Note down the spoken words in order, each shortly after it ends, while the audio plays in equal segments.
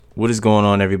What is going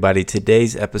on, everybody?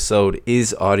 Today's episode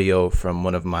is audio from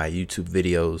one of my YouTube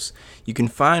videos. You can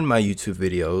find my YouTube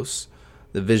videos,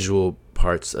 the visual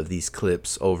parts of these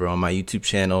clips, over on my YouTube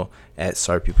channel at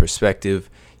Sarpy Perspective.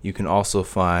 You can also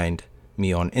find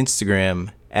me on Instagram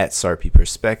at Sarpy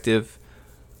Perspective.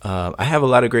 I have a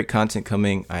lot of great content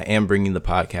coming. I am bringing the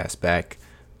podcast back.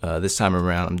 This time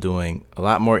around, I'm doing a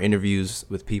lot more interviews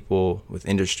with people, with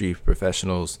industry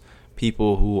professionals,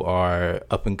 people who are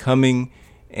up and coming,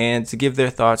 and to give their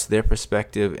thoughts, their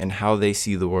perspective, and how they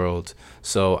see the world.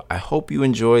 So I hope you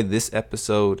enjoyed this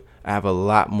episode. I have a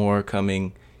lot more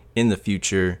coming in the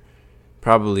future,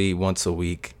 probably once a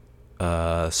week.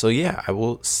 So yeah, I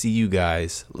will see you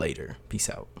guys later. Peace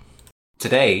out.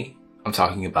 Today, I'm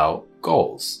talking about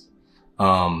goals.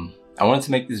 I wanted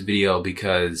to make this video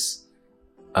because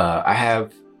I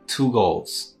have two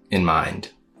goals in mind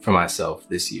for myself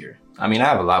this year. I mean, I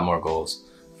have a lot more goals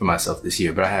for myself this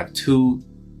year, but I have two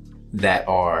that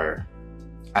are,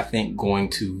 I think, going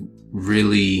to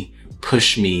really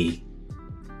push me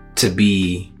to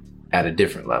be at a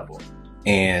different level.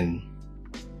 And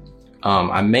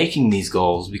I'm making these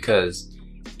goals because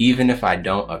even if I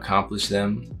don't accomplish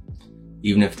them,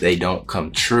 even if they don't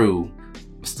come true,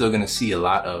 I'm still going to see a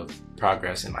lot of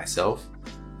progress in myself,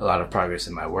 a lot of progress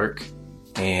in my work.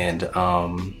 And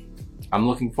I'm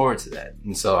looking forward to that.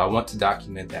 And so I want to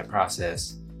document that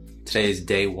process. Today is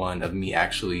day one of me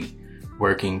actually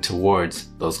working towards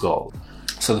those goals.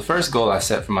 So the first goal I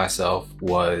set for myself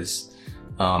was,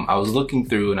 I was looking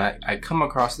through and I come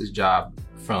across this job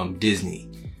from Disney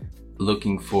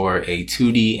looking for a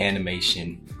 2D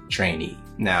animation trainee.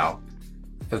 Now,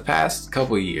 for the past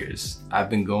couple of years, I've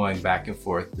been going back and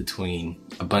forth between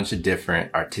a bunch of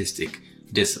different artistic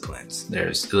disciplines.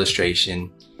 There's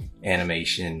illustration,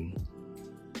 animation,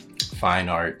 fine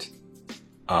art.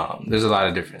 There's a lot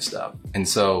of different stuff. And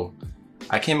so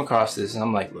I came across this and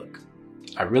I'm like, look,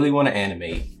 I really want to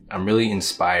animate. I'm really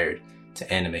inspired to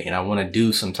animate and I want to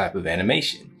do some type of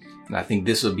animation. And I think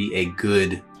this would be a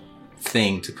good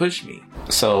thing to push me.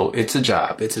 So it's a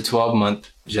job. It's a 12-month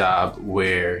job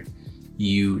where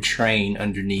you train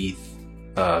underneath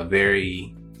a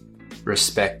very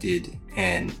respected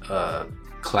and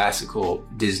classical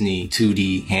Disney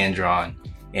 2D hand-drawn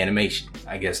animation.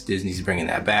 I guess Disney's bringing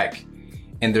that back.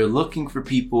 And they're looking for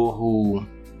people who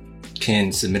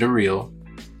can submit a reel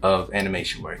of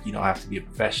animation work. You don't have to be a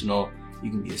professional.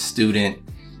 You can be a student.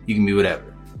 You can be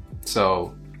whatever.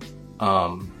 So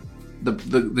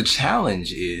the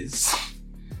challenge is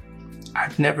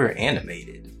I've never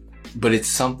animated, but it's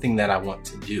something that I want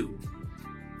to do.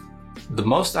 The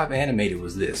most I've animated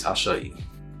was this. I'll show you.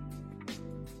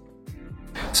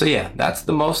 So yeah, that's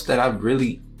the most that I've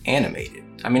really animated.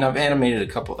 I mean, I've animated a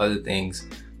couple other things,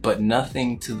 but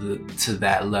nothing to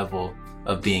that level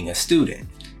of being a student.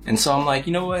 And so I'm like,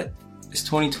 you know what? It's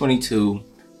 2022.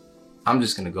 I'm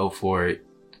just gonna go for it.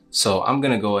 So I'm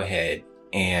gonna go ahead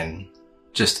and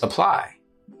just apply.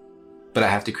 But I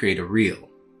have to create a reel.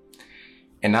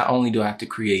 And not only do I have to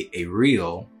create a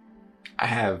reel, I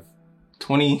have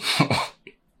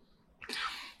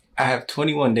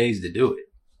 21 days to do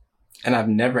it. And I've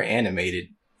never animated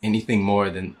anything more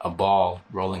than a ball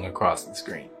rolling across the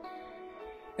screen.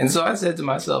 And so I said to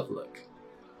myself, look,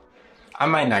 I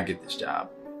might not get this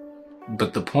job,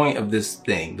 but the point of this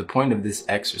thing, the point of this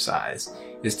exercise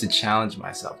is to challenge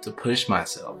myself, to push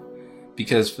myself.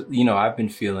 Because, you know, I've been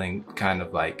feeling kind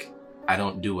of like I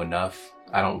don't do enough.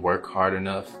 I don't work hard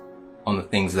enough on the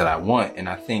things that I want. And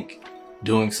I think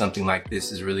doing something like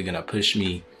this is really going to push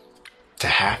me to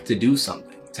have to do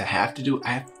something,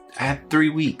 I have 3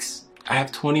 weeks. I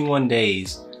have 21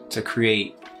 days to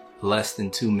create less than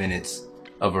 2 minutes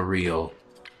of a reel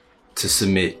to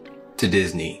submit to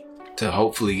Disney to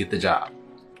hopefully get the job,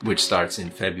 which starts in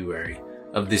February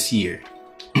of this year.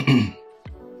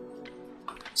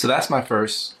 So that's my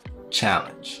first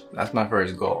challenge. That's my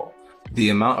first goal. The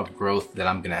amount of growth that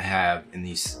I'm gonna have in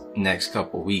these next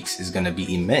couple weeks is gonna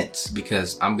be immense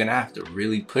because I'm gonna have to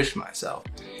really push myself.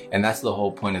 And that's the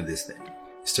whole point of this thing,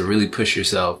 is to really push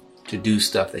yourself to do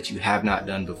stuff that you have not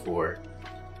done before,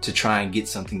 to try and get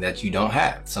something that you don't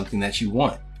have, something that you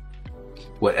want.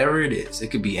 Whatever it is, it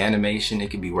could be animation,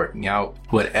 it could be working out,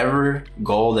 whatever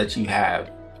goal that you have,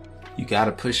 you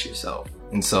gotta push yourself.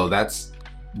 And so that's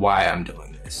why I'm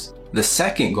doing this. The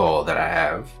second goal that I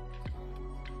have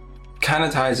kind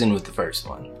of ties in with the first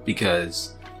one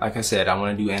because, like I said, I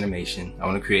want to do animation. I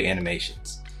want to create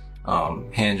animations,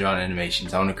 hand-drawn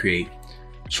animations. I want to create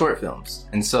short films.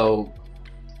 And so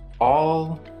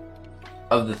all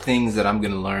of the things that I'm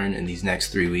going to learn in these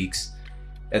next 3 weeks,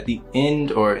 at the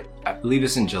end, or I believe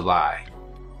it's in July,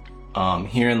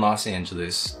 here in Los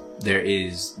Angeles, there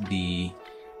is the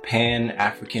Pan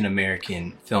African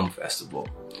American Film Festival.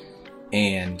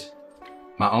 And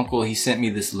my uncle, he sent me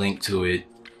this link to it.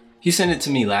 He sent it to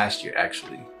me last year,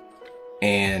 actually.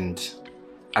 And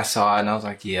I saw it and I was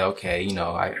like, yeah, okay, you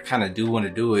know, I kind of do want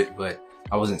to do it, but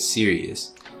I wasn't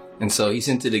serious. And so he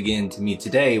sent it again to me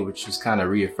today, which was kind of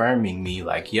reaffirming me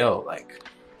like, yo, like,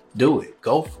 do it,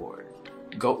 go for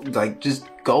it. Go, like, just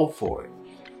go for it.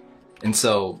 And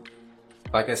so,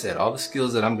 like I said, all the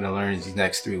skills that I'm going to learn in these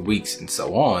next 3 weeks and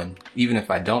so on, even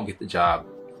if I don't get the job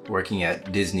working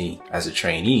at Disney as a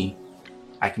trainee,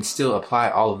 I can still apply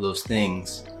all of those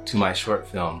things to my short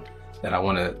film that I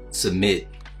want to submit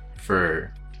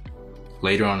for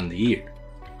later on in the year.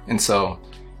 And so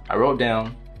I wrote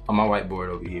down on my whiteboard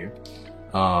over here,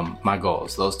 my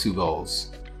goals, those 2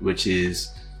 goals, which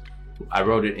is, I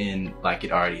wrote it in like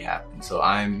it already happened. So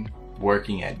I'm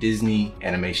working at Disney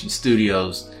Animation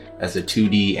Studios as a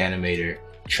 2D animator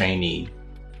trainee.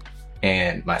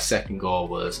 And my second goal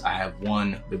was, I have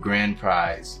won the grand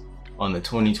prize on the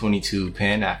 2022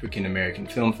 Pan African American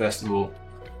Film Festival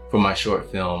for my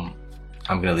short film.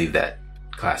 I'm gonna leave that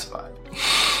classified.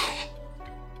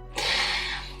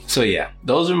 So yeah,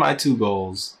 those are my 2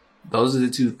 goals. Those are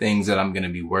the 2 things that I'm gonna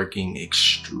be working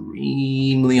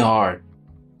extremely hard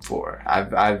for.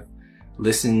 I've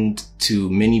listened to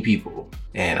many people,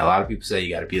 and a lot of people say you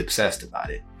gotta be obsessed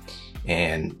about it.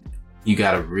 And you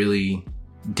gotta really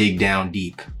dig down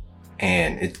deep.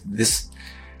 And this,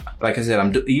 like I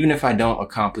said, even if I don't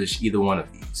accomplish either one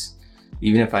of these,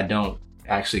 even if I don't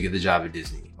actually get the job at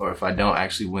Disney, or if I don't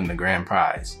actually win the grand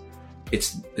prize,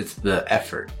 it's the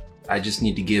effort. I just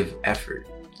need to give effort.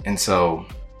 And so,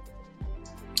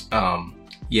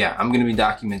 yeah, I'm gonna be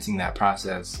documenting that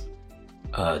process,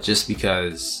 just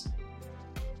because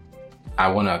I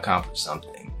wanna accomplish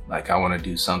something. Like, I wanna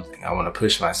do something. I wanna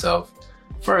push myself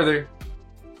further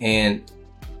and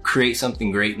create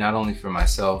something great, not only for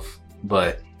myself,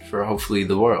 but for hopefully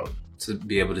the world to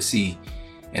be able to see.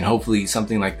 And hopefully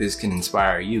something like this can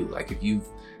inspire you. Like, if you've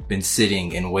been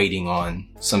sitting and waiting on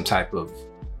some type of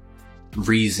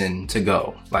reason to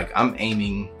go, like, I'm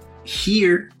aiming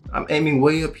here, I'm aiming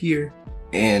way up here,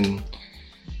 and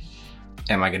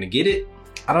am I gonna get it?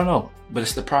 I don't know, but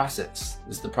it's the process.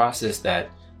 It's the process that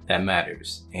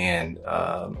matters. And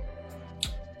I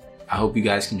hope you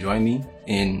guys can join me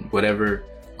in whatever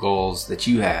goals that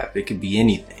you have. It could be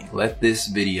anything. Let this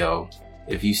video,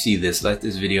 if you see this, let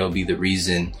this video be the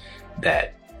reason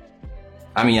that,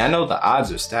 I mean, I know the odds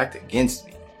are stacked against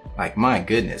me. Like, my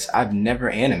goodness, I've never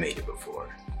animated before.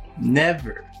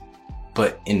 Never.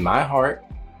 But in my heart,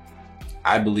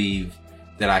 I believe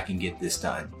that I can get this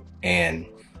done. And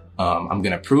I'm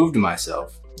gonna prove to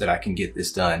myself that I can get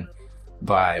this done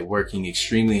by working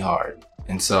extremely hard.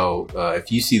 And so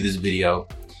if you see this video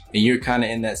and you're kind of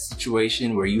in that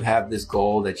situation where you have this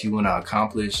goal that you want to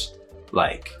accomplish,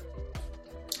 like,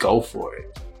 go for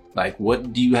it. Like,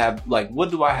 what do you have? Like,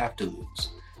 what do I have to lose?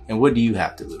 And what do you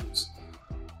have to lose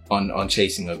on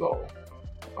chasing a goal?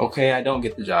 Okay, I don't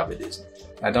get the job at Disney.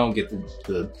 I don't get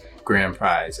the grand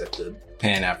prize at the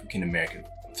Pan African American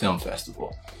Film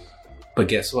Festival. But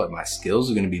guess what? My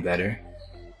skills are going to be better.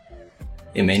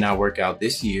 It may not work out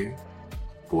this year,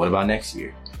 but what about next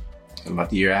year? What about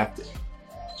the year after?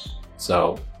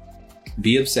 So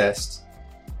be obsessed,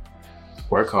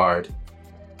 work hard,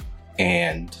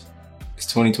 and it's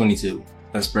 2022.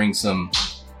 Let's bring some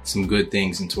good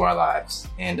things into our lives.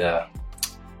 And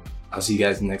I'll see you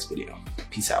guys in the next video.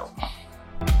 Peace out.